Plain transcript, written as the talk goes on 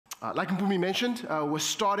Like Mpumi mentioned, we're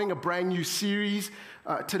starting a brand new series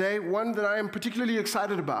today, one that I am particularly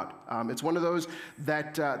excited about. It's one of those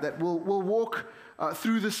that we'll walk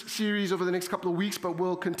through this series over the next couple of weeks, but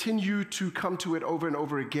we'll continue to come to it over and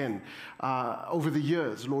over again over the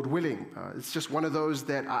years, Lord willing. It's just one of those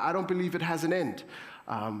that I don't believe it has an end.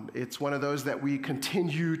 It's one of those that we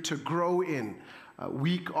continue to grow in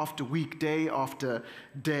week after week, day after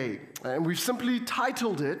day. And we've simply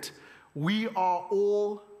titled it, We Are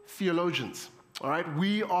All Theologians. All right?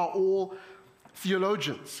 We are all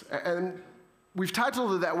theologians. And we've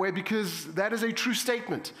titled it that way because that is a true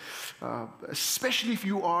statement, especially if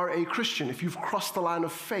you are a Christian, if you've crossed the line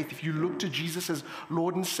of faith, if you look to Jesus as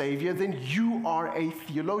Lord and Savior, then you are a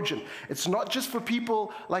theologian. It's not just for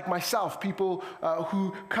people like myself, people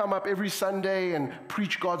who come up every Sunday and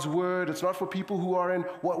preach God's word. It's not for people who are in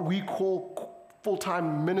what we call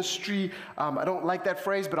full-time ministry. I don't like that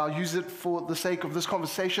phrase, but I'll use it for the sake of this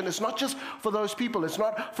conversation. It's not just for those people. It's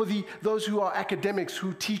not for those who are academics,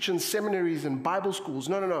 who teach in seminaries and Bible schools.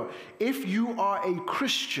 No. If you are a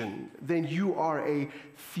Christian, then you are a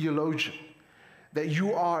theologian. That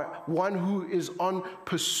you are one who is on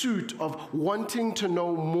pursuit of wanting to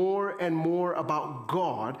know more and more about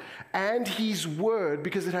God and His Word,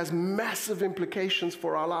 because it has massive implications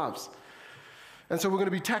for our lives. And so we're going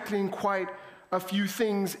to be tackling quite a few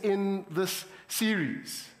things in this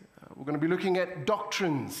series. We're going to be looking at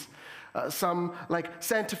doctrines, some like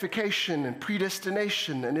sanctification and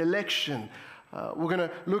predestination and election. We're going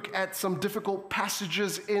to look at some difficult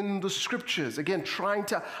passages in the scriptures, again, trying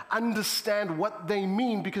to understand what they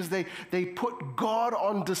mean, because they put God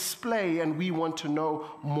on display and we want to know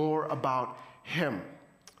more about Him.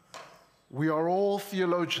 We are all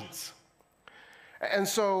theologians. And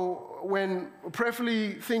so when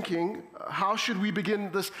prayerfully thinking, how should we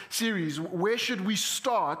begin this series? Where should we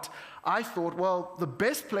start? I thought, well, the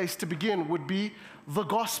best place to begin would be the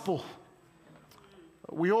gospel.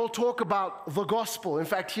 We all talk about the gospel. In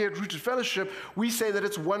fact, here at Rooted Fellowship, we say that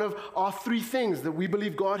it's one of our three things, that we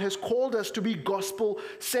believe God has called us to be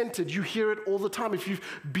gospel-centered. You hear it all the time. If you've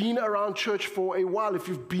been around church for a while, if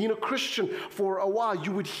you've been a Christian for a while,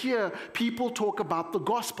 you would hear people talk about the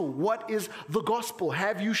gospel. What is the gospel?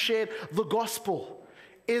 Have you shared the gospel?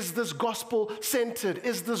 Is this gospel-centered?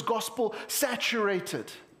 Is this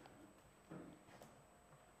gospel-saturated?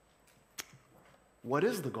 What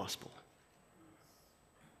is the gospel?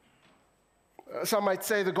 Some might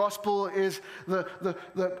say the gospel is the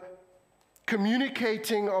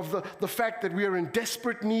communicating of the fact that we are in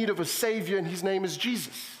desperate need of a Savior, and His name is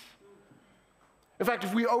Jesus. In fact,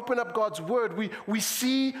 if we open up God's Word, we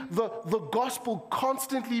see the gospel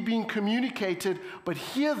constantly being communicated, but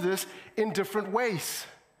hear this in different ways,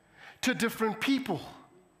 to different people.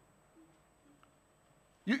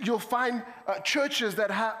 You'll find churches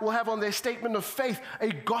that will have on their statement of faith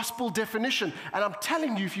a gospel definition. And I'm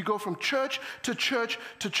telling you, if you go from church to church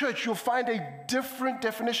to church, you'll find a different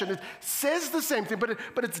definition. It says the same thing,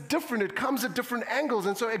 but it's different. It comes at different angles.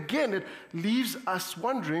 And so again, it leaves us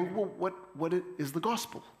wondering, well, what is the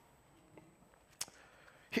gospel?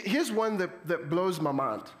 Here's one that blows my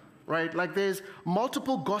mind. Right? Like there's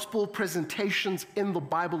multiple gospel presentations in the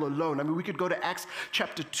Bible alone. I mean, we could go to Acts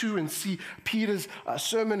chapter 2 and see Peter's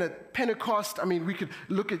sermon at Pentecost. I mean, we could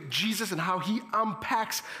look at Jesus and how He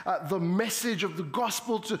unpacks the message of the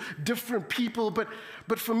gospel to different people. But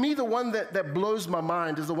for me, the one that blows my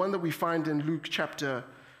mind is the one that we find in Luke chapter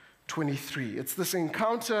 23. It's this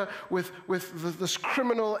encounter with this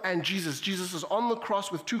criminal and Jesus. Jesus is on the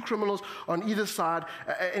cross with two criminals on either side.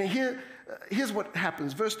 And here's what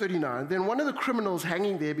happens. Verse 39, then one of the criminals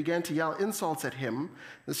hanging there began to yell insults at Him.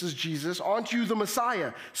 This is Jesus. Aren't you the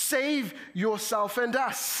Messiah? Save yourself and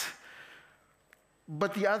us.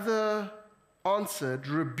 But the other answered,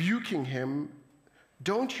 rebuking him,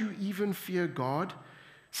 don't you even fear God,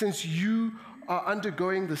 since you are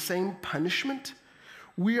undergoing the same punishment?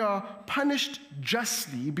 We are punished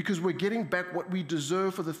justly because we're getting back what we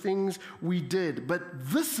deserve for the things we did. But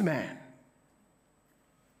this man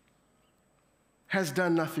has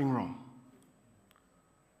done nothing wrong.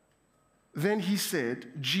 Then he said,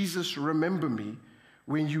 Jesus, remember me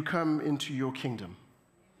when you come into your kingdom.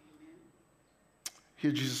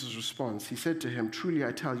 Hear Jesus' response. He said to him, truly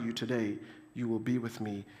I tell you, today you will be with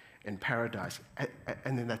me in paradise.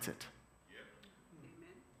 And then that's it.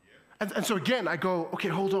 And so again, I go, okay,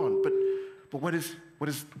 hold on, but what is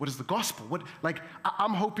what is the gospel?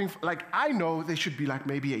 I'm hoping, I know there should be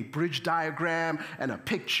maybe a bridge diagram and a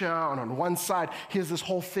picture, and on one side, here's this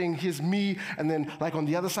whole thing, here's me, and then on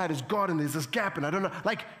the other side is God, and there's this gap, and I don't know,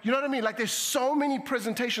 you know what I mean? There's so many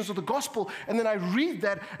presentations of the gospel, and then I read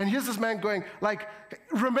that, and here's this man going,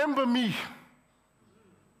 remember me.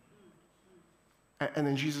 And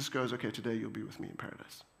then Jesus goes, okay, today you'll be with me in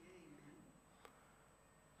paradise.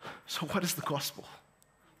 So what is the gospel?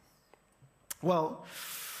 Well,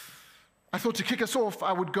 I thought to kick us off,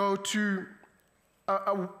 I would go to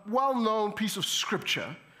a well-known piece of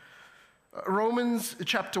scripture, Romans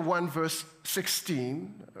chapter 1, verse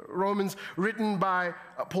 16. Romans written by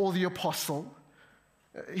Paul the Apostle.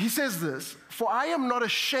 He says this, "For I am not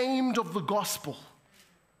ashamed of the gospel,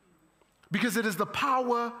 because it is the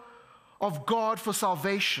power of God for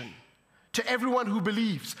salvation to everyone who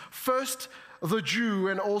believes, first the Jew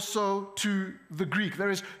and also to the Greek."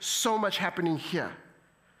 There is so much happening here.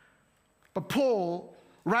 But Paul,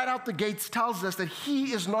 right out the gates, tells us that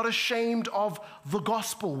he is not ashamed of the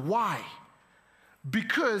gospel. Why?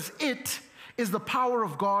 Because it is the power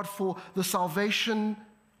of God for the salvation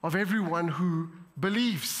of everyone who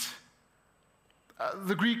believes.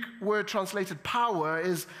 The Greek word translated power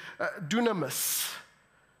is dunamis,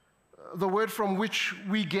 the word from which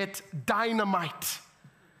we get dynamite.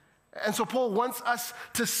 And so Paul wants us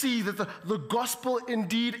to see that the gospel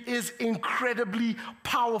indeed is incredibly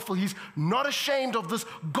powerful. He's not ashamed of this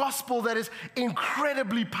gospel that is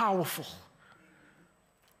incredibly powerful.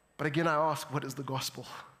 But again, I ask, what is the gospel?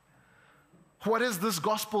 What is this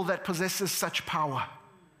gospel that possesses such power?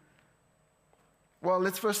 Well,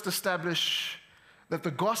 let's first establish that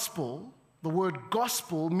the gospel, the word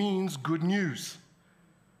gospel, means good news.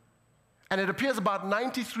 And it appears about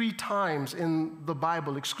 93 times in the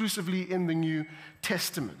Bible, exclusively in the New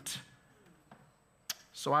Testament.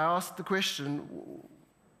 So I asked the question,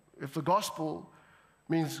 if the gospel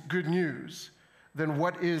means good news, then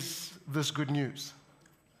what is this good news?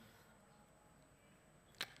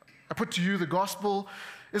 I put to you, the gospel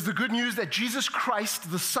is the good news that Jesus Christ,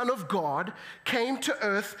 the Son of God, came to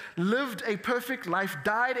earth, lived a perfect life,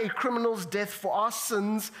 died a criminal's death for our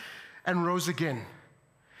sins, and rose again,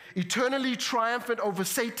 eternally triumphant over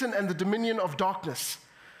Satan and the dominion of darkness,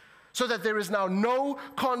 so that there is now no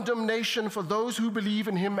condemnation for those who believe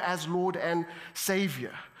in him as Lord and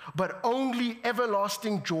Savior, but only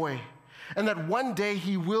everlasting joy, and that one day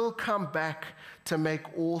he will come back to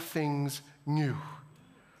make all things new.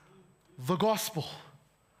 The gospel.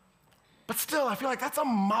 But still, I feel like that's a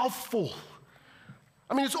mouthful.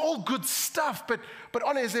 I mean, it's all good stuff, but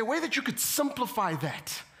Anna, is there a way that you could simplify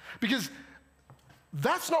that? Because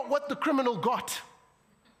that's not what the criminal got.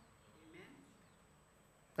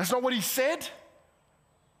 That's not what he said.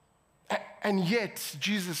 And yet,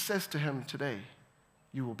 Jesus says to him, today,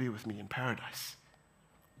 you will be with me in paradise.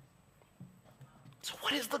 So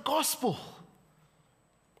what is the gospel?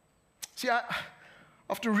 See,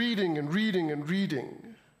 after reading and reading and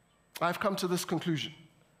reading, I've come to this conclusion,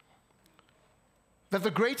 that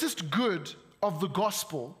the greatest good of the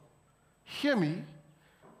gospel, hear me,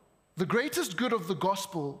 the greatest good of the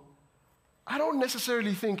gospel, I don't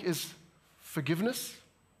necessarily think is forgiveness.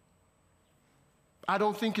 I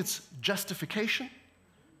don't think it's justification.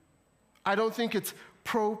 I don't think it's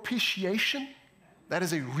propitiation. That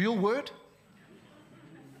is a real word.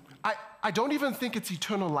 I don't even think it's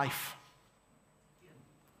eternal life.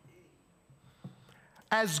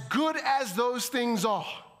 As good as those things are,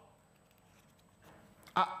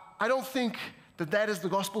 I don't think that is the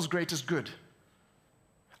gospel's greatest good.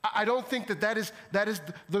 I don't think that is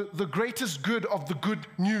the greatest good of the good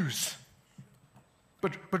news.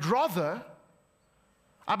 But rather,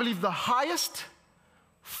 I believe the highest,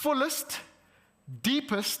 fullest,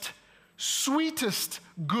 deepest, sweetest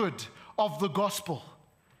good of the gospel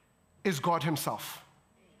is God himself.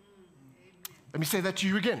 Let me say that to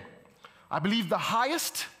you again. I believe the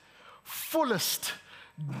highest, fullest,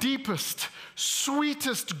 deepest,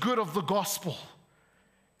 sweetest good of the gospel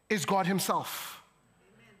is God himself,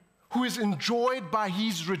 who is enjoyed by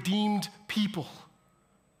his redeemed people.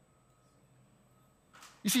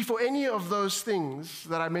 You see, for any of those things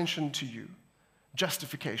that I mentioned to you,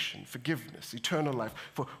 justification, forgiveness, eternal life,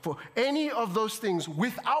 for any of those things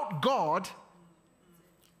without God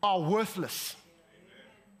are worthless.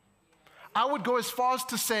 I would go as far as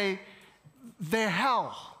to say they're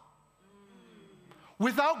hell.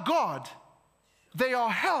 Without God, they are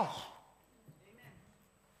hell.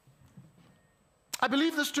 I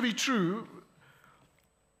believe this to be true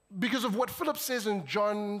because of what Philip says in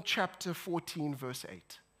John chapter 14, verse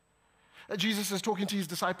 8. Jesus is talking to his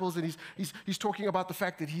disciples, and he's talking about the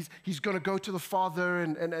fact that he's going to go to the Father,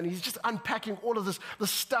 and he's just unpacking all of this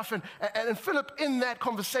stuff. And Philip, in that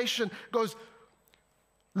conversation, goes,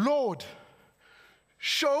 Lord,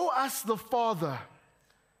 show us the Father,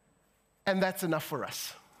 and that's enough for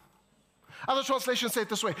us. Other translations say it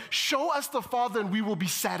this way: show us the Father and we will be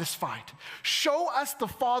satisfied. Show us the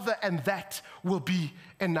Father and that will be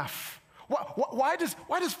enough. Why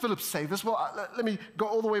does Philip say this? Well, let me go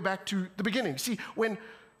all the way back to the beginning. See, when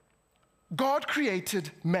God created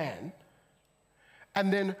man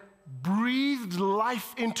and then breathed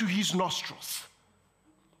life into his nostrils,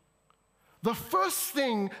 the first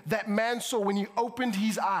thing that man saw when he opened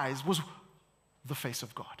his eyes was the face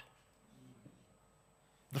of God.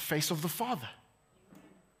 The face of the Father.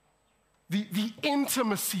 The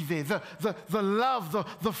intimacy there, the love,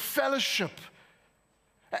 the fellowship.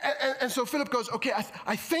 And so Philip goes, okay,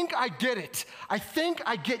 I think I get it. I think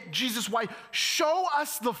I get Jesus' why. Show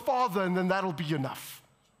us the Father, and then that'll be enough.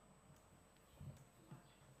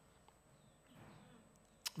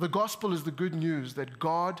 The gospel is the good news that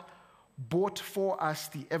God bought for us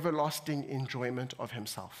the everlasting enjoyment of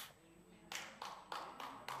himself.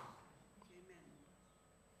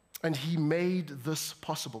 And he made this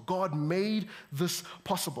possible. God made this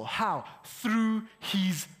possible. How? Through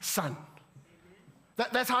his Son.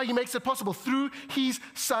 That's how he makes it possible. Through his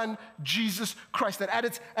Son, Jesus Christ. That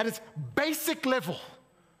at its basic level,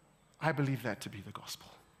 I believe that to be the gospel.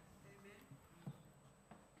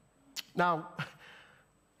 Now,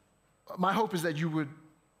 my hope is that you would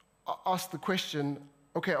ask the question,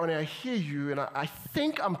 okay, Oni, I hear you, and I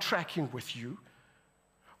think I'm tracking with you.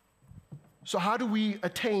 So how do we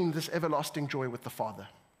attain this everlasting joy with the Father?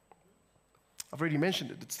 I've already mentioned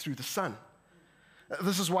it. It's through the Son.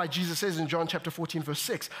 This is why Jesus says in John chapter 14, verse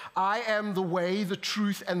 6, I am the way, the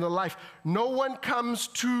truth, and the life. No one comes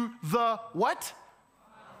to the what?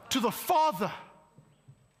 To the Father.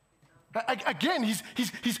 Again,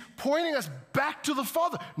 he's pointing us back to the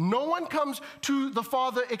Father. No one comes to the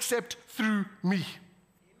Father except through me.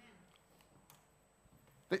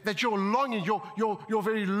 That your longing, your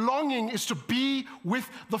very longing is to be with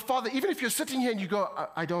the Father. Even if you're sitting here and you go,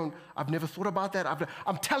 I've never thought about that.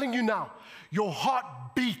 I'm telling you now, your heart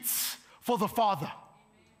beats for the Father.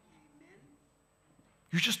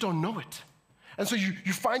 You just don't know it. And so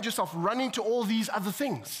you find yourself running to all these other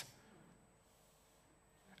things.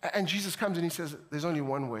 And Jesus comes and he says, there's only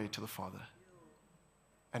one way to the Father,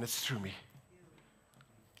 and it's through me.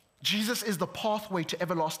 Jesus is the pathway to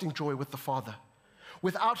everlasting joy with the Father.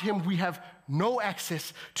 Without him, we have no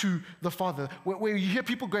access to the Father. Where you hear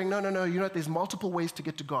people going, no, you know what, there's multiple ways to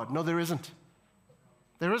get to God. No, there isn't.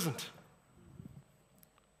 There isn't.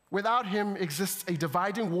 Without him exists a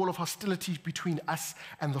dividing wall of hostility between us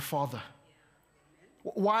and the Father.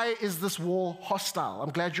 Why is this wall hostile? I'm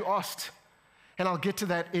glad you asked. And I'll get to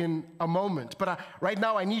that in a moment. But right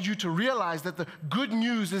now, I need you to realize that the good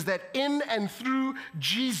news is that in and through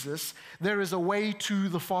Jesus, there is a way to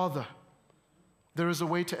the Father. There is a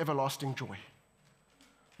way to everlasting joy.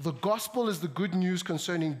 The gospel is the good news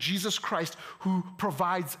concerning Jesus Christ, who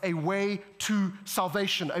provides a way to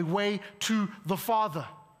salvation, a way to the Father.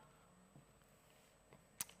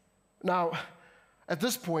 Now, at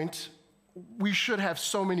this point, we should have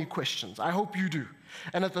so many questions. I hope you do.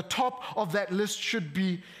 And at the top of that list should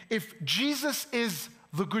be, if Jesus is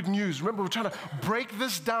the good news. Remember, we're trying to break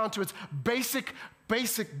this down to its basic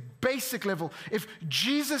level. If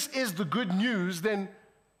Jesus is the good news, then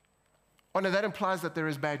that implies that there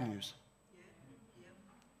is bad news.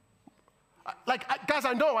 Guys,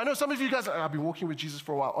 I know some of you guys, I've been walking with Jesus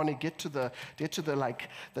for a while, get to the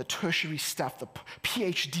tertiary stuff, the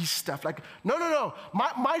PhD stuff. No.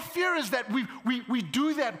 My fear is that we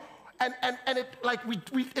do that, and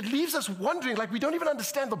it leaves us wondering, we don't even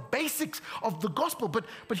understand the basics of the gospel. But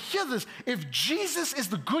hear this: if Jesus is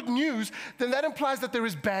the good news, then that implies that there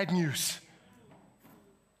is bad news.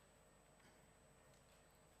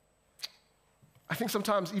 I think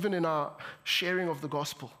sometimes even in our sharing of the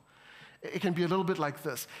gospel, it can be a little bit like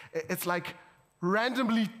this. It's like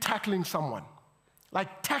randomly tackling someone,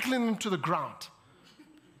 like tackling them to the ground.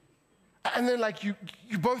 And then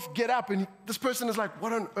you both get up and this person is like,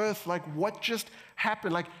 what on earth? What just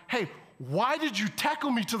happened? Hey, why did you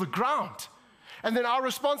tackle me to the ground? And then our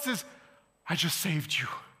response is, I just saved you.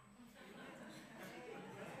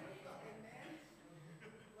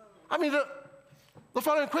 I mean, the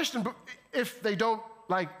following question, if they don't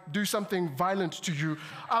do something violent to you,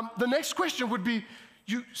 the next question would be,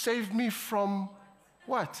 you saved me from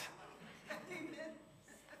what?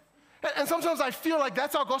 And sometimes I feel like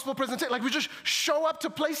that's our gospel presentation. Like we just show up to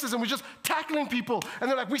places and we're just tackling people. And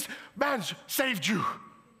they're like, man, saved you.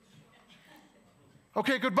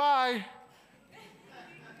 Okay, goodbye.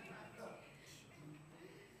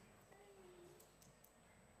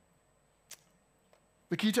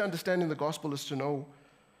 The key to understanding the gospel is to know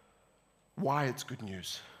why it's good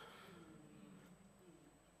news.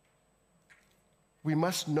 We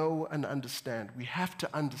must know and understand. We have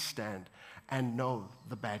to understand and know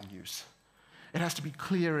the bad news. It has to be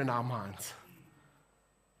clear in our minds.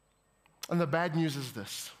 And the bad news is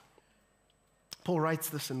this. Paul writes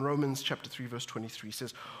this in Romans chapter 3, verse 23. He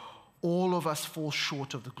says, all of us fall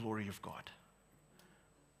short of the glory of God.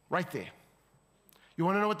 Right there. You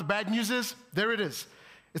want to know what the bad news is? There it is.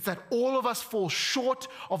 It's that all of us fall short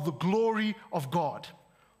of the glory of God.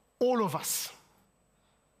 All of us.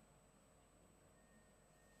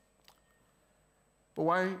 But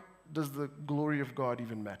why does the glory of God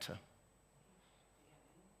even matter?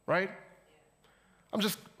 Right?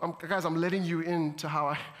 Guys, I'm letting you into how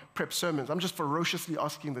I prep sermons. I'm just ferociously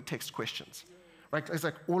asking the text questions. Right? It's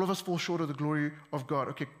like all of us fall short of the glory of God.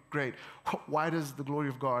 Okay, great. Why does the glory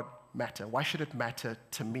of God matter? Why should it matter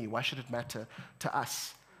to me? Why should it matter to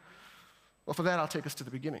us? Well, for that, I'll take us to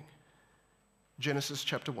the beginning. Genesis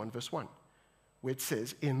chapter 1, verse 1, where it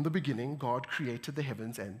says, in the beginning, God created the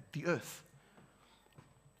heavens and the earth.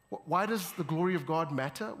 Why does the glory of God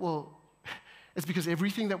matter? Well, it's because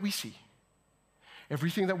everything that we see,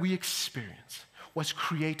 everything that we experience was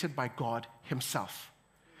created by God himself.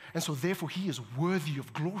 And so therefore, he is worthy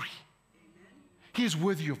of glory. He is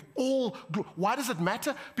worthy of all glory. Why does it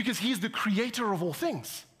matter? Because he is the creator of all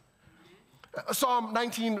things. Psalm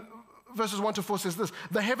 19, verses 1 to 4 says this,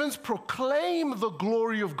 the heavens proclaim the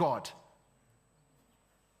glory of God.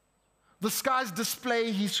 The skies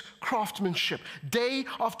display his craftsmanship. Day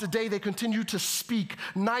after day, they continue to speak.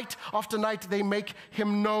 Night after night, they make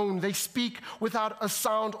him known. They speak without a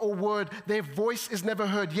sound or word. Their voice is never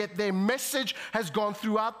heard, yet their message has gone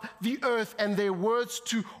throughout the earth and their words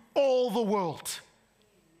to all the world.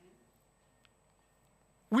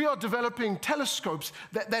 We are developing telescopes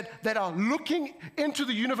that are looking into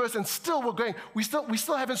the universe, and still we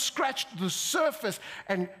still haven't scratched the surface,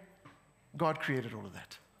 and God created all of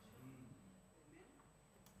that.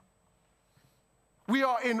 We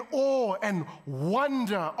are in awe and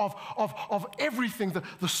wonder of everything,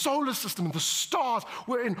 the solar system, the stars.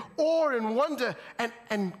 We're in awe and wonder,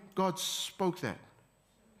 and God spoke that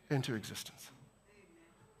into existence.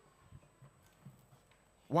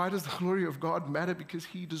 Why does the glory of God matter? Because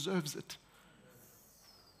he deserves it.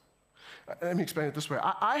 Let me explain it this way.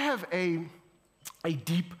 I have a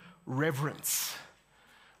deep reverence.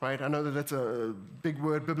 Right? I know that that's a big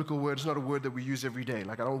word, biblical word. It's not a word that we use every day.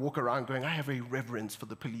 Like I don't walk around going, I have a reverence for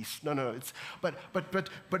the police. No.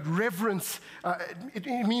 But reverence, it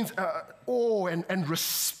means awe and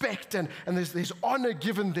respect, and there's honor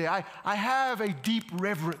given there. I have a deep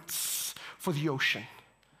reverence for the ocean.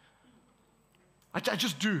 I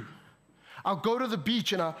just do. I'll go to the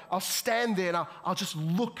beach and I'll stand there and I'll just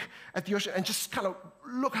look at the ocean and just kind of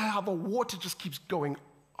look at how the water just keeps going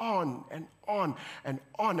on and on and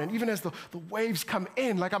on. And even as the waves come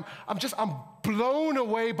in, like I'm blown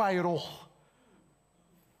away by it all.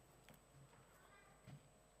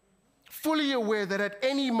 Fully aware that at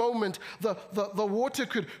any moment the water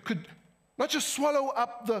could not just swallow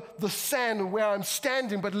up the sand where I'm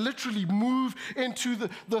standing, but literally move into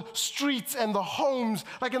the streets and the homes,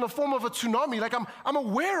 like in the form of a tsunami. Like I'm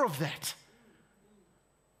aware of that.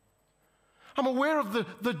 I'm aware of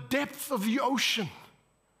the depth of the ocean.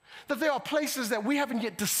 That there are places that we haven't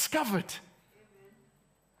yet discovered.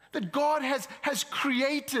 That God has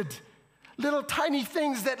created little tiny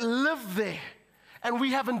things that live there, and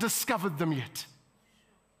we haven't discovered them yet.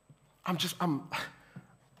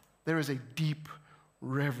 There is a deep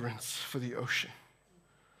reverence for the ocean.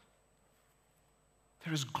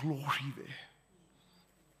 There is glory there.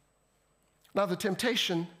 Now, the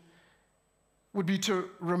temptation would be to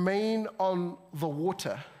remain on the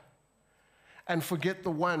water and forget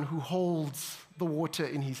the one who holds the water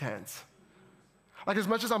in his hands. Like, as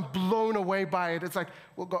much as I'm blown away by it, it's like,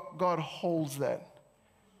 well, God holds that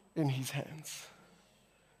in his hands.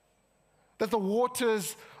 That the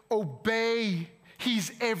waters obey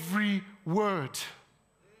his every word.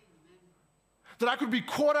 That I could be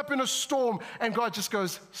caught up in a storm and God just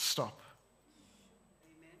goes, stop.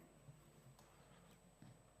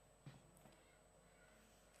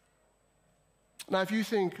 Now, if you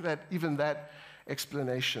think that even that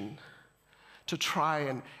explanation to try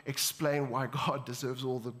and explain why God deserves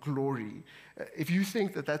all the glory, if you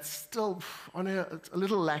think that that's still a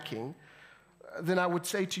little lacking, then I would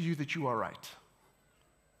say to you that you are right.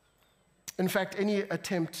 In fact, any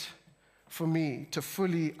attempt for me to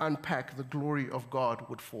fully unpack the glory of God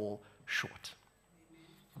would fall short.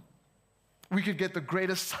 We could get the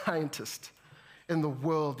greatest scientist in the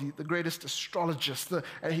world, the greatest astrologist,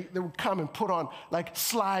 and they would come and put on like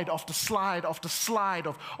slide after slide after slide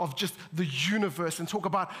of just the universe and talk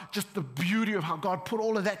about just the beauty of how God put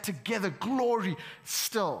all of that together, glory.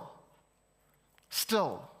 Still,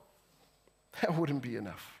 that wouldn't be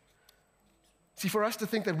enough. See, for us to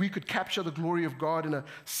think that we could capture the glory of God in a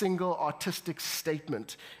single artistic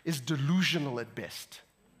statement is delusional at best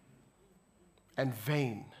and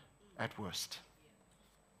vain at worst.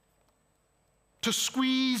 To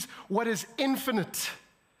squeeze what is infinite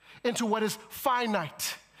into what is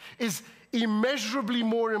finite is immeasurably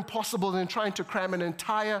more impossible than trying to cram an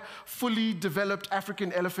entire fully developed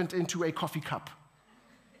African elephant into a coffee cup.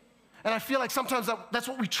 And I feel like sometimes that's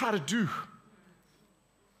what we try to do.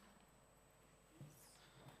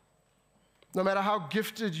 No matter how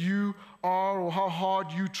gifted you are or how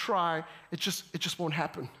hard you try, it just won't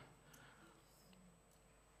happen.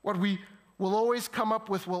 What we will always come up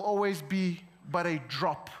with will always be but a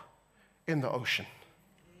drop in the ocean.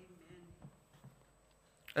 Amen.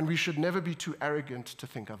 And we should never be too arrogant to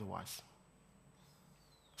think otherwise.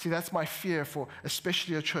 See, that's my fear for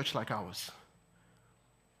especially a church like ours.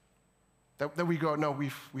 That we go, no, we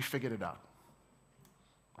figured it out.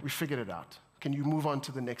 We figured it out. Can you move on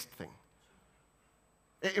to the next thing?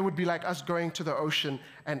 It would be like us going to the ocean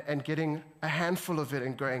and getting a handful of it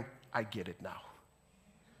and going, I get it now.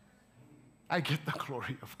 I get the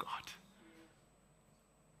glory of God.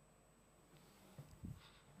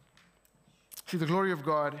 See, the glory of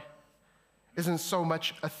God isn't so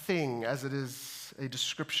much a thing as it is a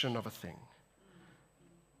description of a thing.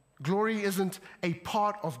 Glory isn't a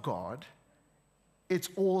part of God, it's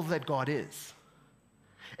all that God is.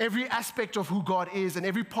 Every aspect of who God is and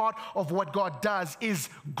every part of what God does is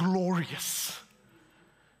glorious.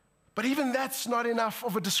 But even that's not enough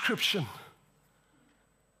of a description.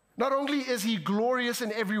 Not only is he glorious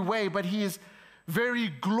in every way, but his very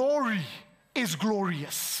glory is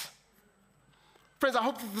glorious. Friends, I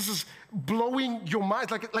hope that this is blowing your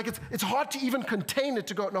minds. Like it's hard to even contain it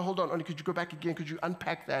to go, no, hold on, could you go back again? Could you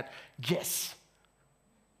unpack that? Yes.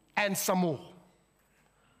 And some more.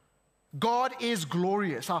 God is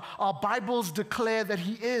glorious. Our Bibles declare that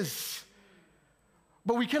he is.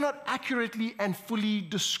 But we cannot accurately and fully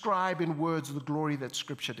describe in words the glory that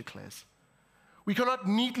Scripture declares. We cannot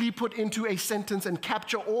neatly put into a sentence and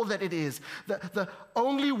capture all that it is. The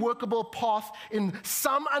only workable path in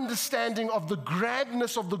some understanding of the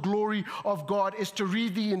grandness of the glory of God is to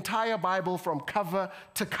read the entire Bible from cover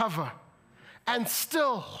to cover. And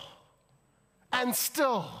still,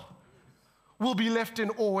 we'll be left in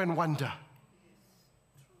awe and wonder.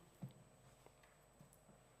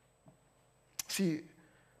 See,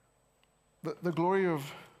 the glory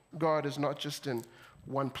of God is not just in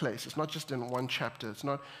one place. It's not just in one chapter. It's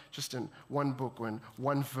not just in one book or in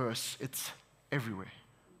one verse. It's everywhere.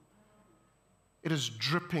 It is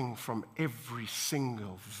dripping from every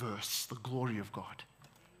single verse, the glory of God.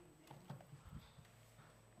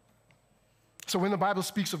 So when the Bible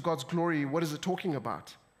speaks of God's glory, what is it talking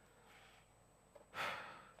about?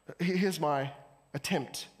 Here's my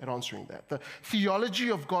attempt at answering that. The theology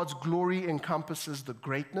of God's glory encompasses the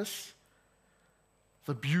greatness,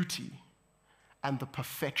 the beauty, and the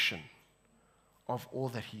perfection of all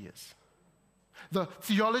that he is. The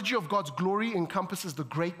theology of God's glory encompasses the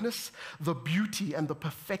greatness, the beauty, and the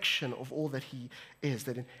perfection of all that he is.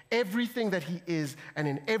 That in everything that he is and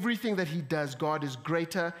in everything that he does, God is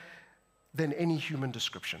greater than any human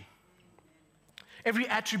description. Every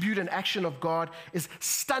attribute and action of God is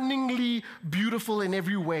stunningly beautiful in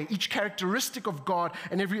every way. Each characteristic of God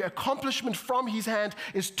and every accomplishment from his hand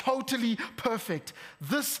is totally perfect.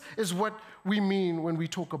 This is what we mean when we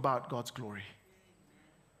talk about God's glory.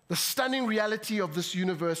 The stunning reality of this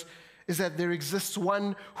universe is that there exists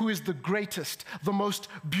one who is the greatest, the most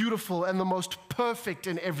beautiful, and the most perfect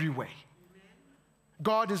in every way.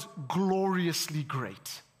 God is gloriously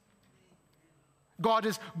great. God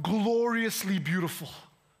is gloriously beautiful.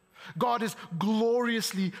 God is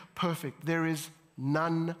gloriously perfect. There is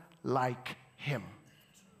none like him.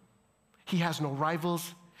 He has no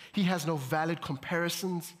rivals. He has no valid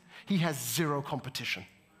comparisons. He has zero competition.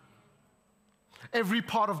 Every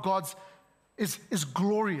part of God's is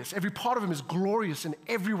glorious. Every part of him is glorious in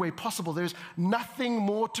every way possible. There's nothing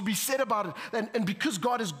more to be said about it. And because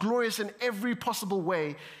God is glorious in every possible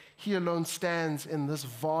way, he alone stands in this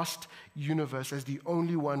vast universe as the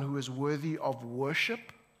only one who is worthy of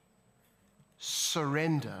worship,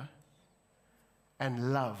 surrender,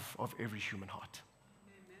 and love of every human heart.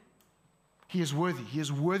 He is worthy. He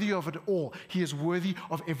is worthy of it all. He is worthy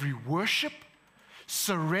of every worship,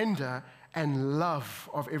 surrender, and love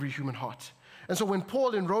of every human heart. And so when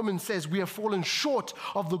Paul in Romans says we have fallen short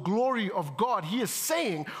of the glory of God, he is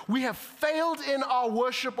saying we have failed in our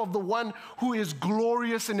worship of the one who is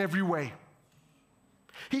glorious in every way.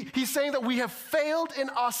 He's saying that we have failed in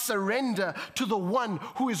our surrender to the one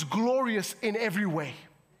who is glorious in every way.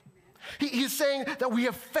 He's saying that we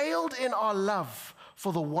have failed in our love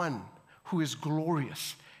for the one who is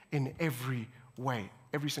glorious in every way,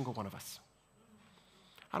 every single one of us.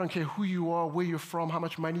 I don't care who you are, where you're from, how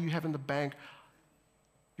much money you have in the bank,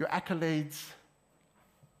 your accolades,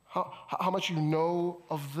 how much you know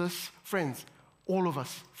of this. Friends, all of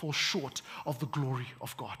us fall short of the glory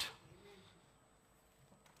of God.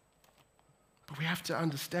 But we have to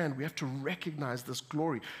understand, we have to recognize this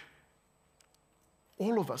glory.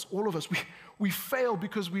 All of us, we fail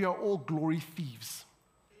because we are all glory thieves.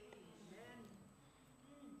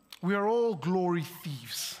 We are all glory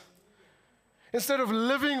thieves. Instead of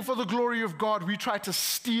living for the glory of God, we try to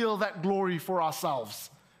steal that glory for ourselves.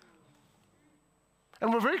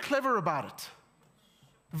 And we're very clever about it.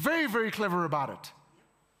 Very, very clever about it.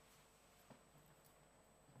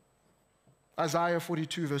 Isaiah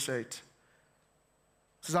 42, verse 8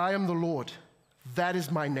 says, I am the Lord, that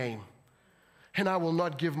is my name, and I will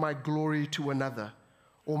not give my glory to another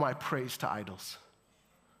or my praise to idols.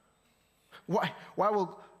 Why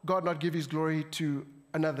will God not give his glory to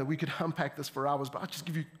another? We could unpack this for hours, but I'll just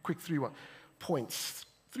give you quick three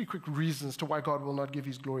quick reasons to why God will not give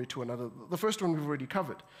his glory to another. The first one we've already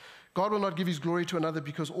covered. God will not give his glory to another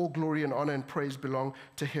because all glory and honor and praise belong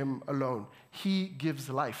to him alone. He gives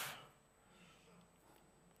life.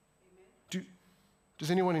 Does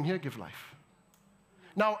anyone in here give life?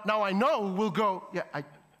 Now I know we'll go, yeah,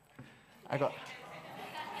 I got.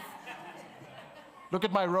 Look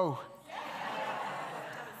at my row.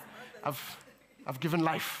 I've given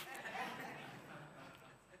life.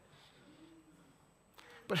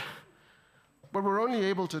 But we're only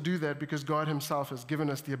able to do that because God himself has given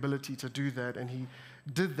us the ability to do that, and he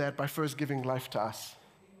did that by first giving life to us.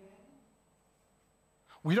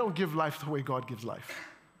 We don't give life the way God gives life.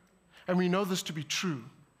 And we know this to be true.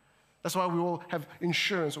 That's why we all have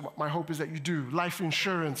insurance. My hope is that you do life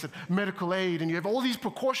insurance and medical aid, and you have all these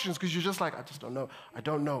precautions because you're just like, I just don't know. I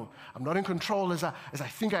don't know. I'm not in control as I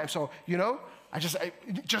think I am. So,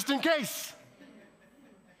 just in case.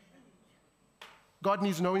 God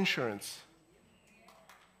needs no insurance,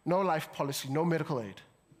 no life policy, no medical aid.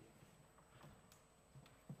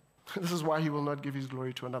 This is why he will not give his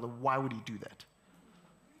glory to another. Why would he do that?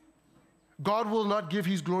 God will not give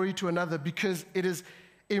his glory to another because it is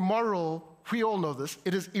immoral. We all know this.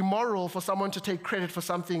 It is immoral for someone to take credit for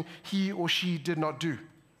something he or she did not do.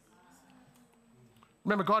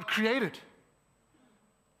 Remember, God created.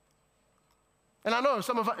 And I know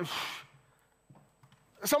someone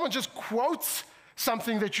just quotes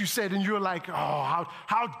something that you said and you're like, oh,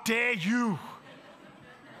 how dare you?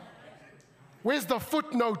 Where's the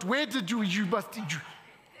footnote? Where did you must.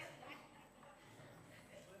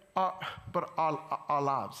 But our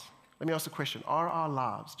lives, let me ask the question, are our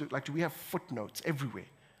lives, do we have footnotes everywhere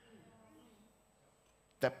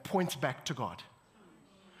that points back to God,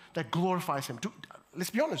 that glorifies him? Let's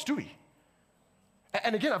be honest, do we?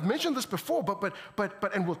 And again, I've mentioned this before, but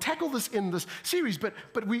and we'll tackle this in this series, but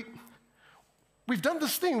we've done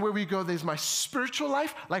this thing where we go, there's my spiritual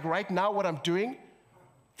life, like right now what I'm doing,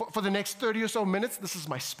 for the next 30 or so minutes, this is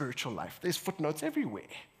my spiritual life. There's footnotes everywhere.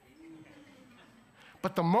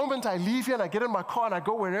 But the moment I leave here and I get in my car and I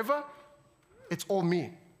go wherever, it's all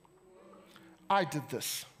me. I did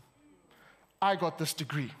this. I got this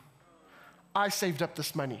degree. I saved up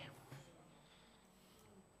this money.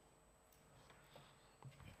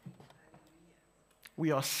 We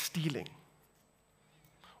are stealing.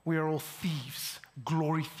 We are all thieves,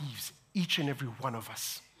 glory thieves, each and every one of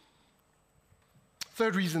us.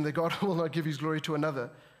 Third reason that God will not give his glory to another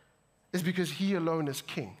is because he alone is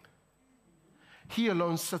king. He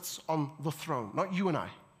alone sits on the throne, not you and I.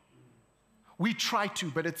 We try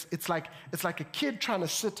to, but it's like a kid trying to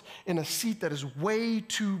sit in a seat that is way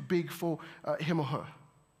too big for him or her.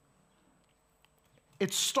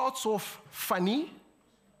 It starts off funny,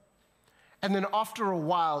 and then after a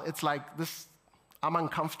while, it's like this, I'm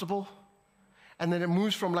uncomfortable. And then it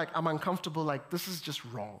moves from like, I'm uncomfortable, like this is just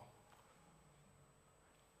wrong.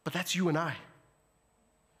 But that's you and I.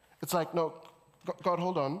 It's like, no, God,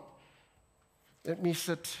 hold on. Let me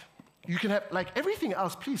sit. You can have, like everything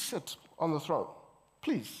else, please sit on the throne.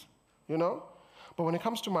 Please, But when it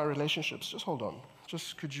comes to my relationships, just hold on.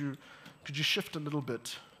 Just could you could you shift a little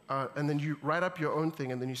bit? And then you write up your own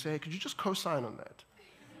thing, and then you say, hey, could you just co-sign on that?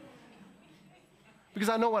 Because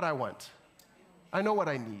I know what I want. I know what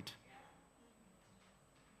I need.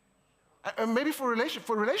 And maybe for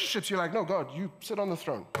relationships, you're like, no, God, you sit on the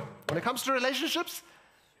throne. When it comes to relationships,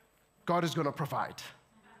 God is going to provide.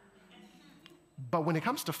 But when it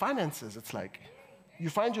comes to finances, it's like you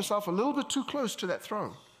find yourself a little bit too close to that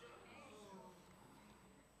throne.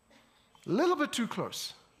 A little bit too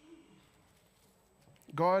close.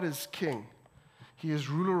 God is king. He is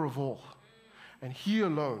ruler of all. And he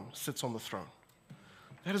alone sits on the throne.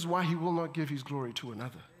 That is why he will not give his glory to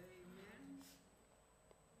another.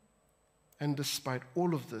 And despite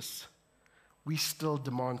all of this, we still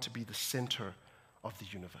demand to be the center of the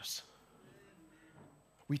universe.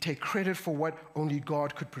 We take credit for what only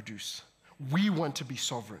God could produce. We want to be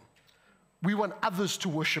sovereign. We want others to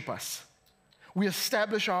worship us. We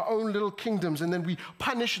establish our own little kingdoms, and then we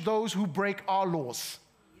punish those who break our laws.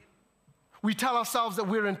 We tell ourselves that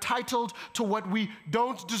we're entitled to what we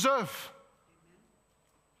don't deserve.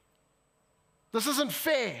 This isn't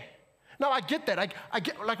fair. Now, I get that. I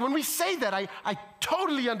get, like when we say that, I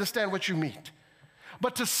totally understand what you mean.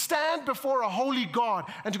 But to stand before a holy God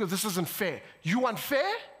and to go, this isn't fair. You want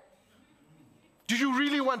fair? Do you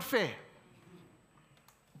really want fair?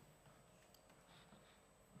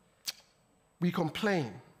 We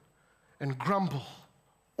complain and grumble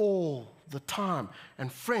all the time.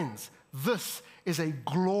 And friends, this is a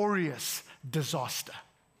glorious disaster.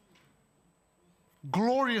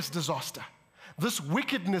 Glorious disaster. This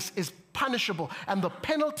wickedness is punishable, and the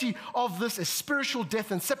penalty of this is spiritual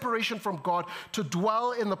death and separation from God to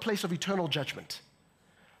dwell in the place of eternal judgment.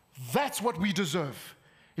 That's what we deserve.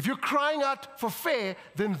 If you're crying out for fair,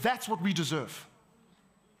 then that's what we deserve.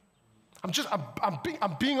 I'm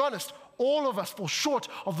being honest. All of us fall short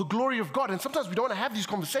of the glory of God, and sometimes we don't want to have these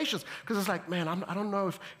conversations because it's like, man, I don't know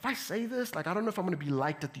if I say this, like I don't know if I'm going to be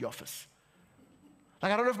liked at the office.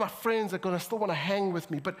 Like I don't know if my friends are going to still want to hang with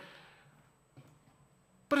me, but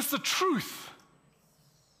it's the truth.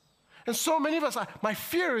 And so many of us, my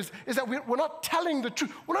fear is that we're not telling the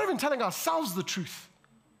truth. We're not even telling ourselves the truth.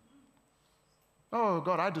 Oh,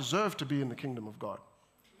 God, I deserve to be in the kingdom of God.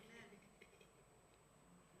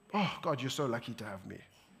 Oh, God, you're so lucky to have me.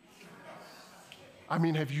 I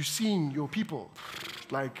mean, have you seen your people?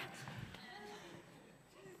 Like,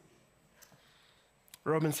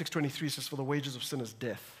 Romans 6:23 says, for the wages of sin is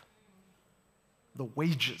death. The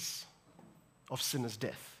wages of sin is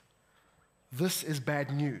death. This is bad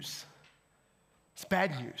news. It's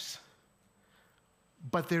bad news.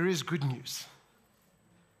 But there is good news.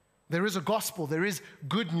 There is a gospel, there is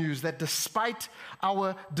good news that despite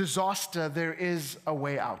our disaster, there is a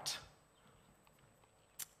way out.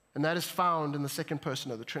 And that is found in the second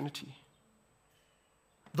person of the Trinity.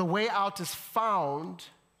 The way out is found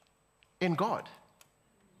in God.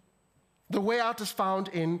 The way out is found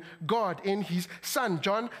in God, in his Son.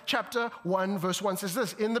 John chapter 1, verse 1 says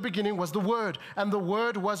this, in the beginning was the Word, and the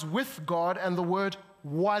Word was with God, and the Word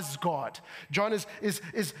was God. John is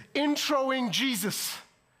introing Jesus.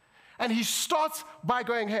 And he starts by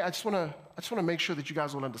going, hey, I just want to make sure that you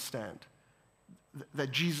guys all understand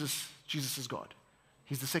that Jesus is God.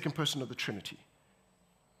 He's the second person of the Trinity.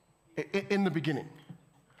 In the beginning.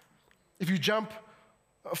 If you jump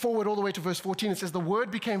forward all the way to verse 14, it says, the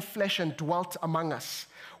Word became flesh and dwelt among us.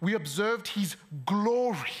 We observed his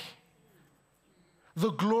glory.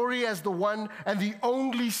 The glory as the one and the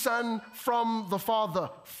only Son from the Father,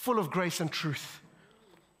 full of grace and truth.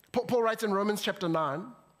 Paul writes in Romans chapter 9,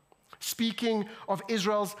 speaking of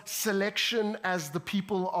Israel's selection as the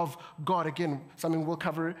people of God. Again, something we'll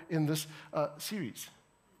cover in this series.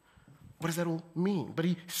 What does that all mean? But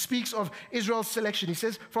he speaks of Israel's selection. He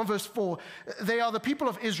says from verse 4, they are the people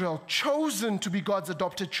of Israel, chosen to be God's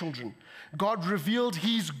adopted children. God revealed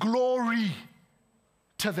his glory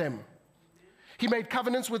to them. He made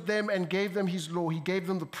covenants with them and gave them his law. He gave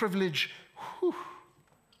them the privilege.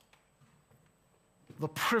 The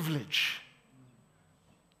privilege.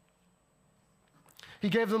 He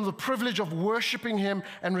gave them the privilege of worshiping him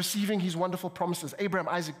and receiving his wonderful promises. Abraham,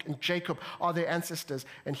 Isaac, and Jacob are their ancestors.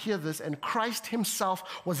 And hear this, and Christ himself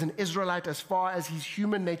was an Israelite as far as his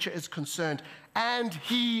human nature is concerned. And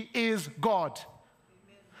he is God,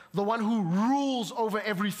 the one who rules over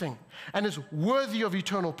everything and is worthy of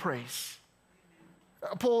eternal praise.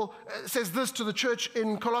 Paul says this to the church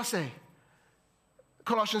in Colossae.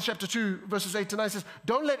 Colossians chapter 2, verses 8 to 9 says,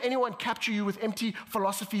 don't let anyone capture you with empty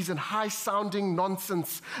philosophies and high-sounding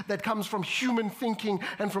nonsense that comes from human thinking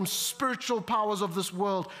and from spiritual powers of this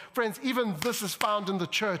world. Friends, even this is found in the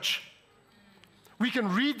church. We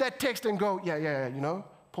can read that text and go, yeah, you know,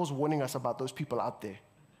 Paul's warning us about those people out there.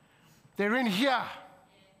 They're in here.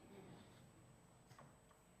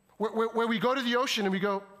 Where we go to the ocean and we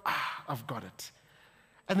go, I've got it.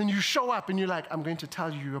 And then you show up and you're like, I'm going to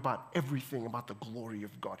tell you about everything about the glory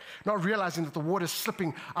of God. Not realizing that the water's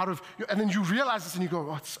slipping out of you. And then you realize this and you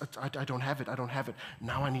go, I don't have it. I don't have it.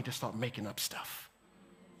 Now I need to start making up stuff.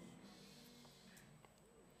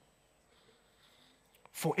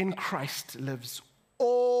 For in Christ lives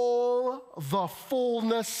all the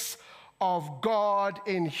fullness of God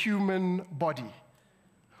in human body.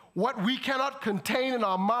 What we cannot contain in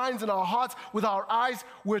our minds and our hearts with our eyes,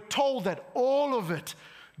 we're told that all of it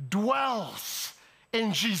dwells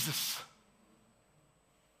in Jesus.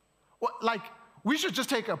 Like, we should just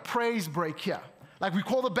take a praise break here. Like, we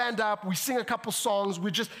call the band up, we sing a couple songs, we're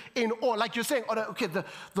just in awe. Like you're saying, okay,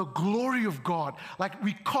 the glory of God, like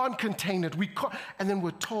we can't contain it. And then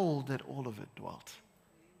we're told that all of it dwelt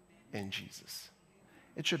in Jesus.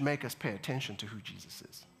 It should make us pay attention to who Jesus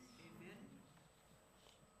is.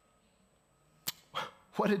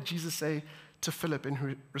 What did Jesus say to Philip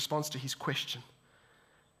in response to his question?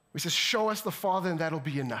 He says, show us the Father and that'll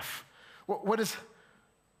be enough. What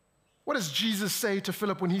does Jesus say to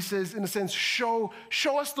Philip when he says, in a sense, show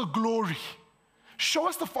us the glory? Show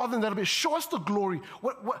us the Father and that'll be, show us the glory.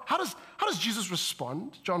 How does Jesus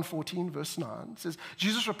respond? John 14, verse 9 says,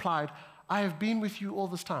 Jesus replied, I have been with you all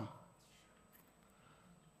this time.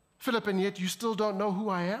 Philip, and yet you still don't know who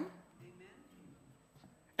I am?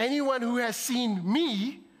 Anyone who has seen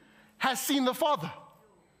me has seen the Father.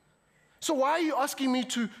 So why are you asking me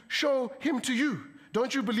to show him to you?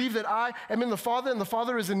 Don't you believe that I am in the Father and the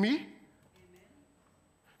Father is in me? Amen.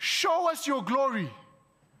 Show us your glory.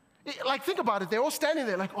 Like, think about it. They're all standing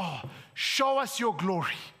there like, oh, show us your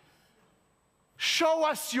glory. Show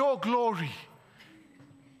us your glory.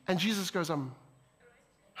 And Jesus goes, I'm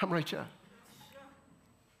right here.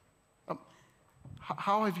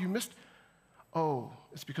 How have you missed? Oh,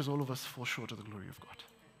 it's because all of us fall short of the glory of God.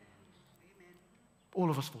 All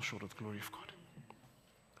of us fall short of the glory of God.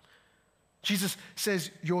 Jesus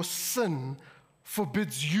says, your sin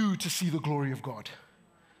forbids you to see the glory of God.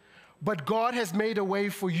 But God has made a way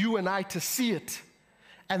for you and I to see it,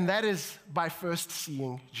 and that is by first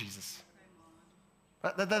seeing Jesus.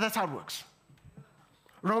 That's how it works.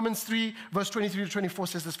 Romans 3, verse 23 to 24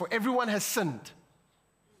 says this, for everyone has sinned,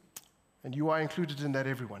 and you are included in that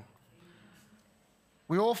everyone.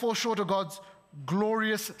 We all fall short of God's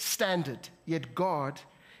glorious standard, yet God,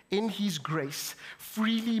 in his grace,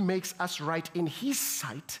 freely makes us right in his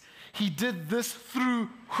sight. He did this through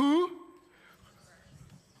who?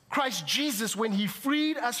 Christ Jesus, when he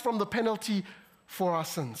freed us from the penalty for our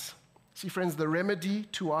sins. See, friends, the remedy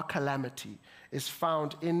to our calamity is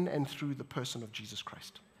found in and through the person of Jesus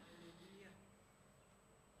Christ.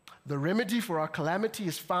 The remedy for our calamity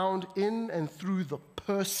is found in and through the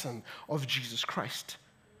person of Jesus Christ.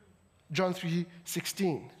 John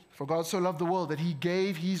 3:16, for God so loved the world that he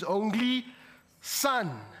gave his only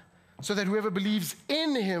Son, so that whoever believes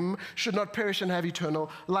in him should not perish and have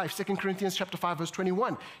eternal life. 2 Corinthians chapter 5, verse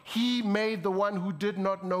 21, he made the one who did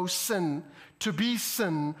not know sin to be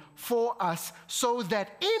sin for us, so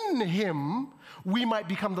that in him we might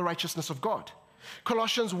become the righteousness of God.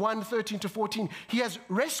 Colossians 1:13 to 14, he has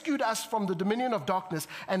rescued us from the dominion of darkness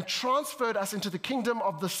and transferred us into the kingdom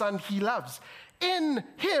of the Son he loves. In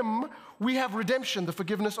him we have redemption, the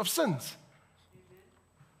forgiveness of sins.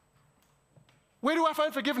 Where do I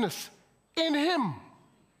find forgiveness? In him.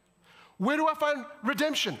 Where do I find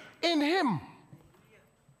redemption? In him.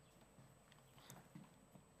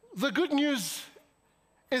 The good news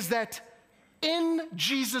is that in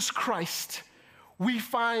Jesus Christ we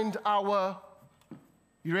find our,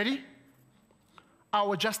 you ready?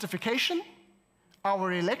 Our justification,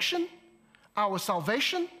 our election, our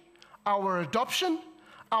salvation, our adoption,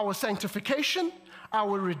 our sanctification,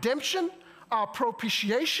 our redemption, our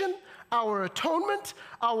propitiation, our atonement,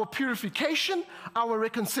 our purification, our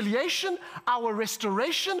reconciliation, our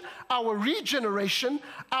restoration, our regeneration,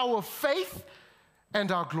 our faith,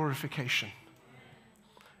 and our glorification.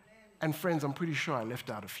 And friends, I'm pretty sure I left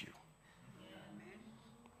out a few.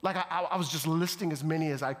 Like I was just listing as many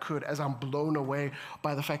as I could as I'm blown away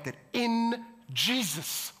by the fact that in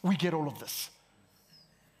Jesus we get all of this.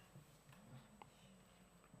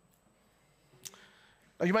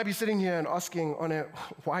 Now, you might be sitting here and asking,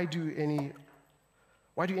 why do any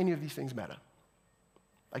of these things matter?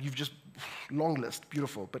 Like you've just, long list,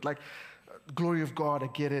 beautiful, but like, glory of God, I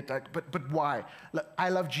get it, but why? Like, I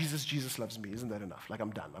love Jesus, Jesus loves me, isn't that enough? Like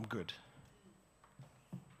I'm done, I'm good.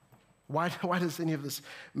 Why does any of this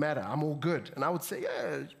matter? I'm all good. And I would say,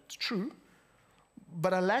 yeah, it's true.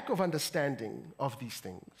 But a lack of understanding of these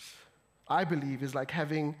things, I believe, is like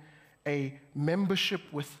having a membership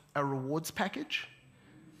with a rewards package,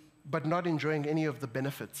 but not enjoying any of the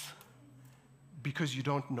benefits because you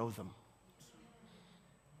don't know them.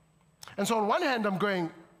 And so on one hand,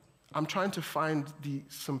 I'm trying to find the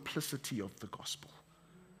simplicity of the gospel.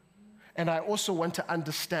 And I also want to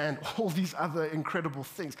understand all these other incredible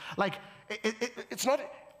things. Like, it's not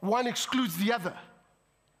one excludes the other.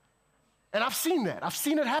 And I've seen that. I've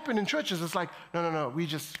seen it happen in churches. It's like, no,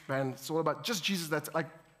 it's all about just Jesus. That's like,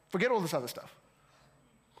 forget all this other stuff.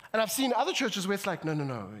 And I've seen other churches where it's like,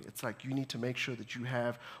 no. It's like you need to make sure that you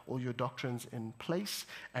have all your doctrines in place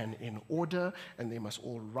and in order, and they must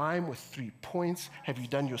all rhyme with 3 points. Have you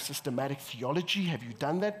done your systematic theology? Have you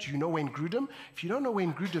done that? Do you know Wayne Grudem? If you don't know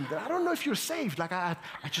Wayne Grudem, then I don't know if you're saved. Like, I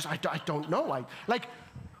don't know.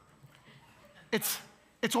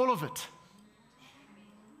 It's all of it.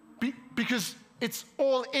 Because it's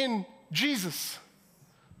all in Jesus.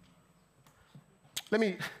 Let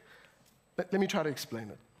me try to explain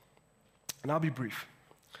it. And I'll be brief.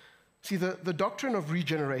 See, the doctrine of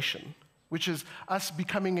regeneration, which is us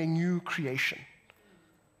becoming a new creation,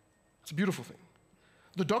 it's a beautiful thing.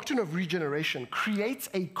 The doctrine of regeneration creates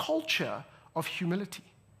a culture of humility.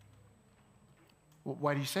 Well,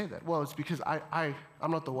 why do you say that? Well, it's because I'm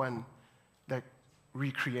not the one that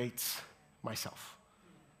recreates myself.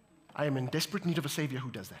 I am in desperate need of a Savior who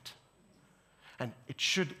does that. And it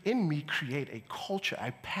should, in me, create a culture,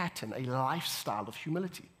 a pattern, a lifestyle of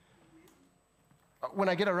humility. When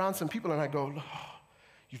I get around some people and I go,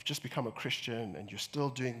 you've just become a Christian and you're still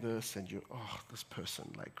doing this and this person,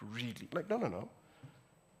 like really, like, no.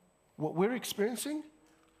 What we're experiencing,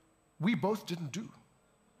 we both didn't do.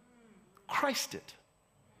 Christ did.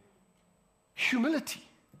 Humility.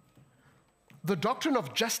 The doctrine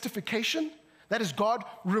of justification, that is God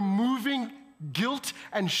removing guilt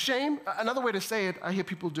and shame. Another way to say it, I hear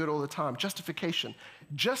people do it all the time, justification.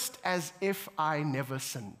 Just as if I never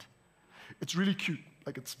sinned. It's really cute,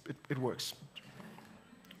 like it works.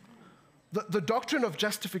 The doctrine of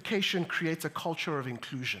justification creates a culture of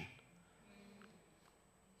inclusion.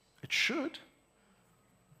 It should.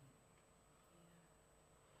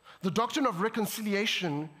 The doctrine of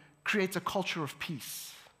reconciliation creates a culture of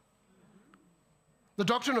peace. The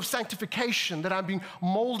doctrine of sanctification, that I'm being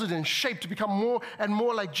molded and shaped to become more and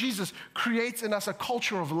more like Jesus, creates in us a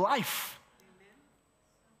culture of life.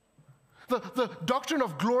 The doctrine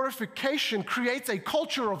of glorification creates a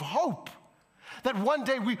culture of hope, that one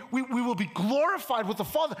day we will be glorified with the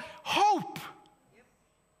Father. Hope!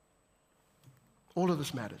 All of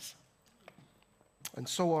this matters. And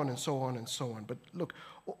so on and so on and so on. But look,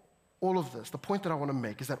 all of this, the point that I want to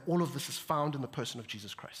make is that all of this is found in the person of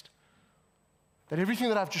Jesus Christ. That everything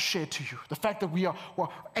that I've just shared to you, the fact that we are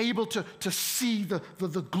able to see the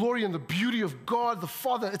glory and the beauty of God, the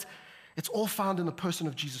Father, it's all found in the person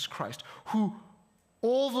of Jesus Christ, who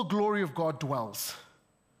all the glory of God dwells.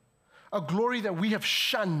 A glory that we have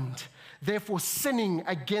shunned, therefore sinning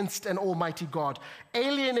against an almighty God,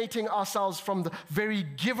 alienating ourselves from the very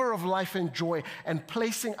giver of life and joy, and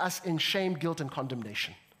placing us in shame, guilt, and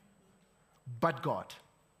condemnation. But God.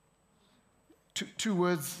 Two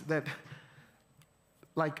words that,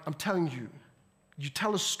 like I'm telling you, you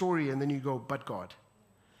tell a story and then you go, but God.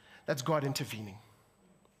 That's God intervening.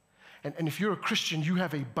 And if you're a Christian, you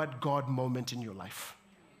have a but God moment in your life.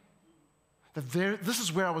 This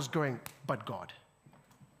is where I was going, but God.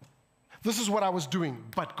 This is what I was doing,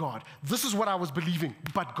 but God. This is what I was believing,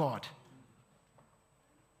 but God.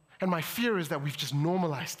 And my fear is that we've just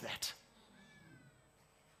normalized that.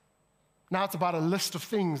 Now it's about a list of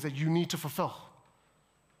things that you need to fulfill.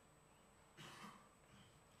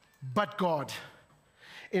 But God,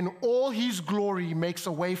 in all His glory, makes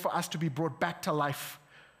a way for us to be brought back to life,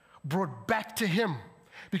 brought back to Him,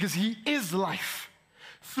 because He is life.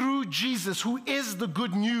 Through Jesus, who is the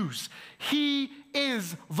good news. He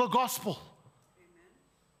is the gospel.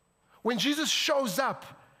 When Jesus shows up,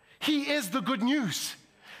 He is the good news.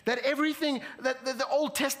 That everything that the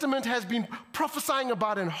Old Testament has been prophesying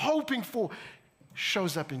about and hoping for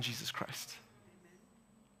shows up in Jesus Christ.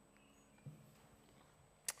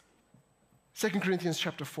 2 Corinthians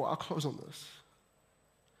chapter 4, I'll close on this.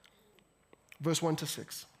 Verse 1 to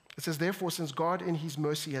 6. It says, therefore, since God in His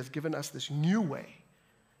mercy has given us this new way,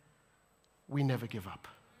 we never give up.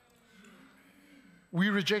 We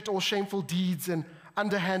reject all shameful deeds and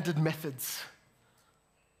underhanded methods.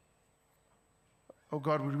 Oh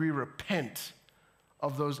God, would we repent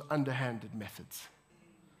of those underhanded methods?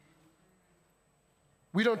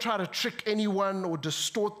 We don't try to trick anyone or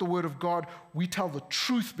distort the word of God. We tell the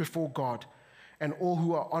truth before God and all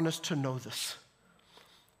who are honest to know this.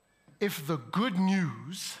 if the good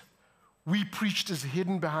news we preached is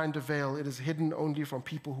hidden behind a veil, it is hidden only from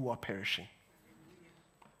people who are perishing.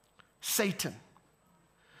 Satan,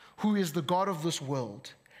 who is the god of this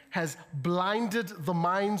world, has blinded the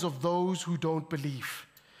minds of those who don't believe.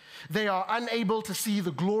 They are unable to see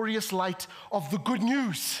the glorious light of the good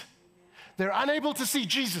news. They're unable to see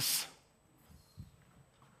Jesus.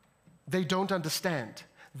 They don't understand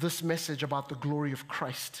this message about the glory of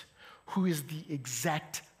Christ, who is the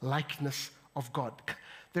exact likeness of God.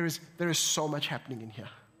 There is so much happening in here.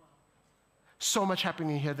 So much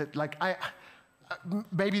happening in here that, like,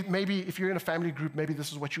 maybe if you're in a family group, maybe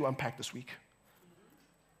this is what you unpack this week.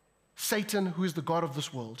 Satan, who is the god of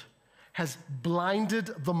this world, has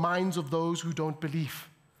blinded the minds of those who don't believe.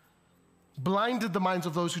 Blinded the minds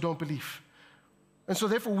of those who don't believe. And so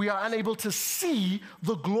therefore we are unable to see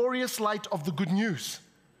the glorious light of the good news.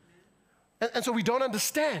 And so we don't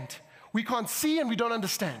understand. We can't see and we don't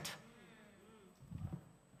understand.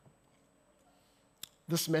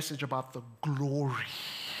 This message about the glory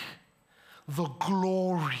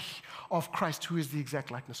of Christ, who is the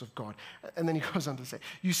exact likeness of God. And then he goes on to say,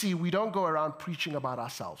 you see, we don't go around preaching about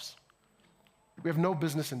ourselves. We have no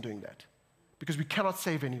business in doing that because we cannot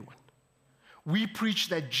save anyone. We preach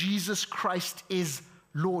that Jesus Christ is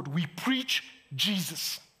Lord. We preach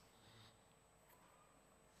Jesus.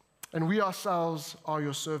 And we ourselves are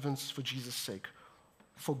your servants for Jesus' sake.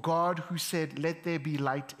 For God, who said, let there be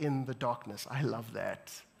light in the darkness. I love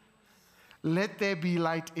that. Let there be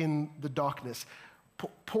light in the darkness.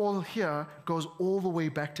 Paul here goes all the way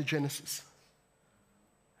back to Genesis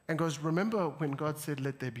and goes, remember when God said,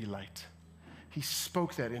 let there be light? He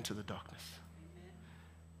spoke that into the darkness.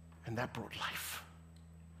 And that brought life.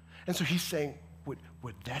 And so he's saying,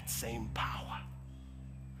 would that same power,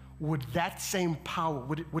 would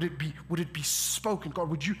it be spoken? God,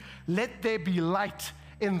 would you let there be light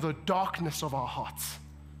in the darkness of our hearts?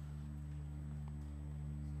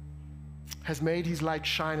 Has made his light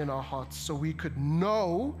shine in our hearts so we could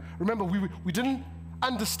know. Remember, we didn't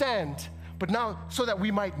understand, but now so that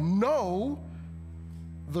we might know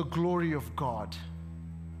the glory of God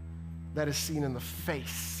that is seen in the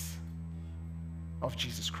face of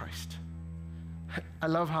Jesus Christ. I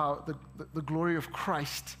love how the glory of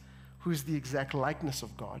Christ, who is the exact likeness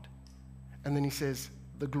of God, and then he says,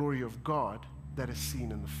 the glory of God that is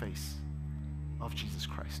seen in the face of Jesus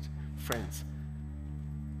Christ. Friends,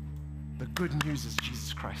 the good news is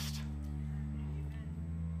Jesus Christ.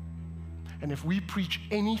 And if we preach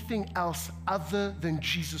anything else other than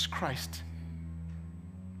Jesus Christ,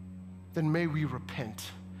 then may we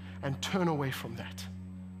repent and turn away from that.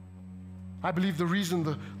 I believe the reason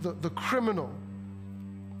the criminal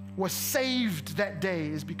was saved that day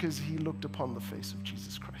is because he looked upon the face of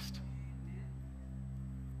Jesus Christ.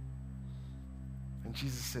 And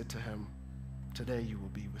Jesus said to him, today you will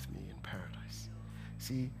be with me in paradise.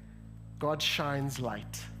 See, God shines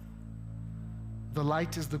light. The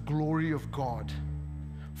light is the glory of God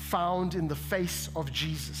found in the face of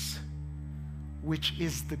Jesus, which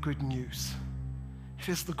is the good news. It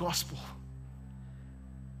is the gospel.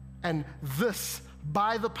 And this,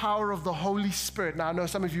 by the power of the Holy Spirit. Now, I know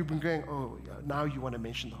some of you have been going, oh, now you want to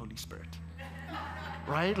mention the Holy Spirit.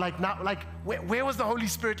 Right? Where was the Holy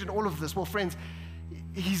Spirit in all of this? Well, friends,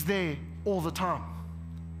 he's there all the time.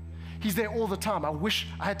 He's there all the time. I wish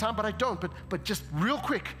I had time, but I don't. But just real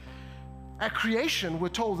quick, at creation, we're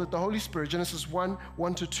told that the Holy Spirit, Genesis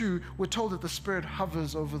 1:1-2, we're told that the Spirit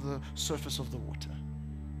hovers over the surface of the water.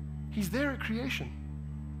 He's there at creation.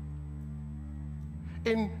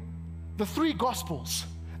 In the 3 Gospels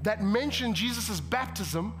that mention Jesus'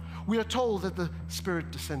 baptism, we are told that the Spirit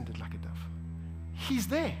descended like a dove. He's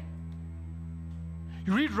there.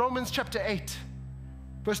 You read Romans chapter 8,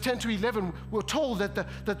 verse 10-11, we're told that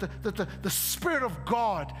the Spirit of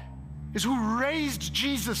God is who raised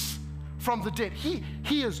Jesus from the dead.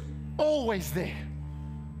 He is always there.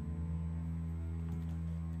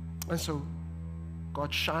 And so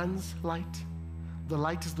God shines light. The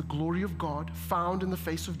light is the glory of God found in the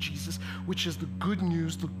face of Jesus, which is the good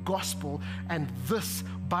news, the gospel. And this,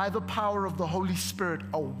 by the power of the Holy Spirit,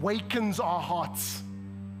 awakens our hearts.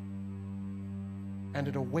 And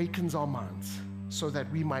it awakens our minds so that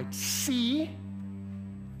we might see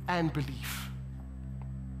and believe.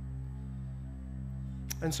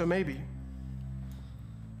 And so maybe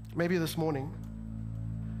this morning,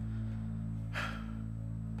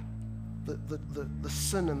 the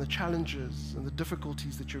sin and the challenges and the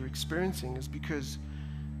difficulties that you're experiencing is because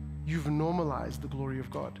you've normalized the glory of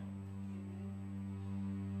God.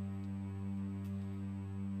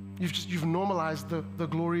 You've normalized the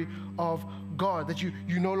glory of God, that you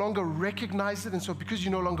no longer recognize it, and so because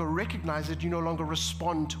you no longer recognize it, you no longer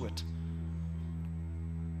respond to it.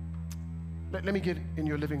 Let me get in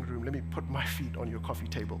your living room. Let me put my feet on your coffee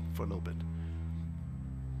table for a little bit.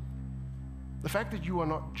 The fact that you are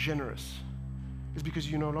not generous is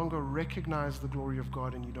because you no longer recognize the glory of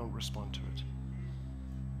God and you don't respond to it.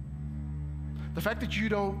 The fact that you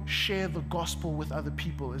don't share the gospel with other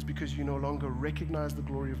people is because you no longer recognize the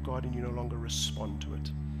glory of God and you no longer respond to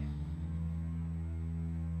it.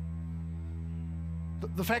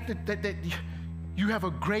 The fact that you have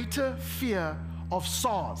a greater fear of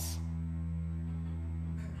SARS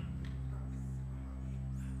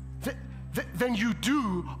than you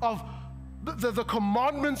do of the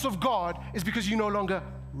commandments of God is because you no longer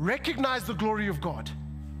recognize the glory of God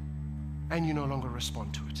and you no longer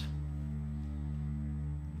respond to it.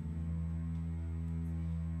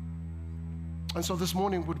 And so this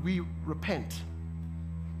morning, would we repent?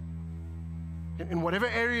 In whatever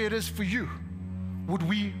area it is for you, would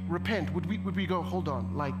we repent? Would we go, hold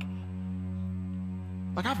on, like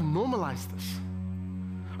I've normalized this.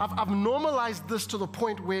 I've normalized this to the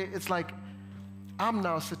point where it's like, I'm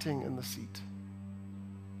now sitting in the seat.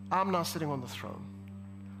 I'm now sitting on the throne.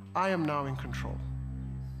 I am now in control.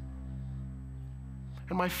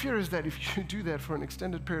 And my fear is that if you do that for an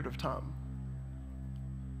extended period of time,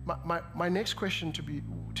 my next question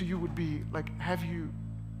to you would be, like, have you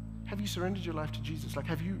surrendered your life to Jesus? Like,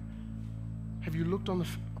 have you looked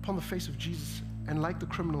upon the face of Jesus and, like the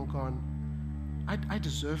criminal, gone, I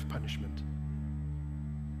deserve punishment.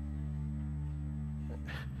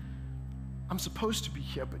 I'm supposed to be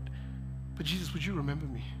here, but Jesus, would you remember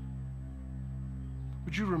me?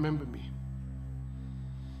 Would you remember me?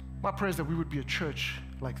 My prayer is that we would be a church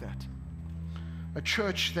like that. A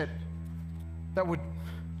church that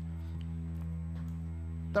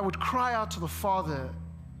would cry out to the Father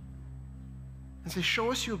and say,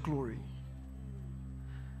 show us your glory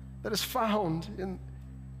that is found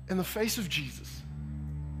in the face of Jesus.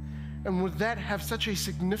 And would that have such a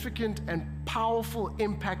significant and powerful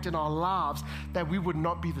impact in our lives that we would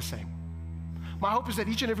not be the same? My hope is that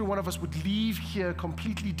each and every one of us would leave here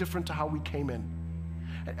completely different to how we came in.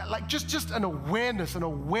 Like just an awareness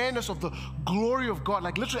of the glory of God.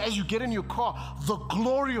 Like literally as you get in your car, the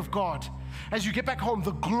glory of God. As you get back home,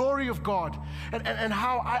 the glory of God. And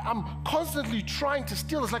how I'm constantly trying to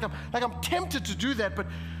steal this. Like I'm tempted to do that, but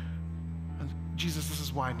Jesus, this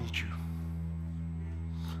is why I need you.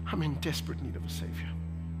 I'm in desperate need of a Savior.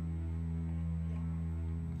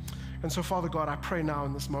 And so, Father God, I pray now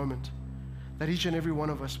in this moment that each and every one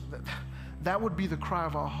of us, that would be the cry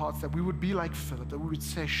of our hearts, that we would be like Philip, that we would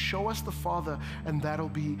say, show us the Father, and that'll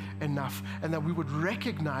be enough. And that we would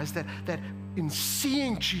recognize that in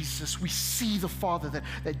seeing Jesus, we see the Father,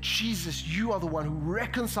 that Jesus, you are the one who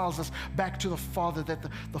reconciles us back to the Father, that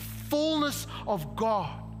the fullness of God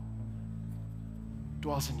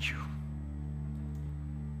dwells in you.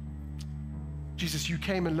 Jesus, you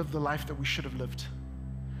came and lived the life that we should have lived.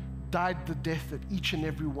 Died the death that each and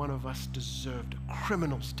every one of us deserved, a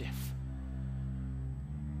criminal's death.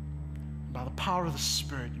 By the power of the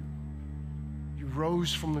Spirit, you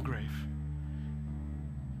rose from the grave.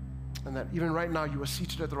 And that even right now, you are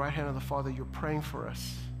seated at the right hand of the Father. You're praying for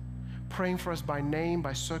us by name,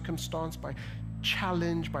 by circumstance, by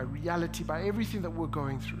challenge, by reality, by everything that we're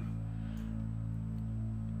going through.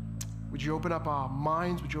 Would you open up our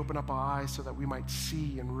minds? Would you open up our eyes so that we might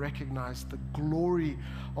see and recognize the glory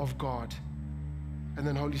of God? And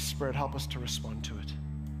then, Holy Spirit, help us to respond to it.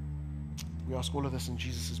 We ask all of this in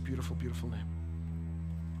Jesus' beautiful, beautiful name.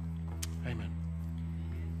 Amen.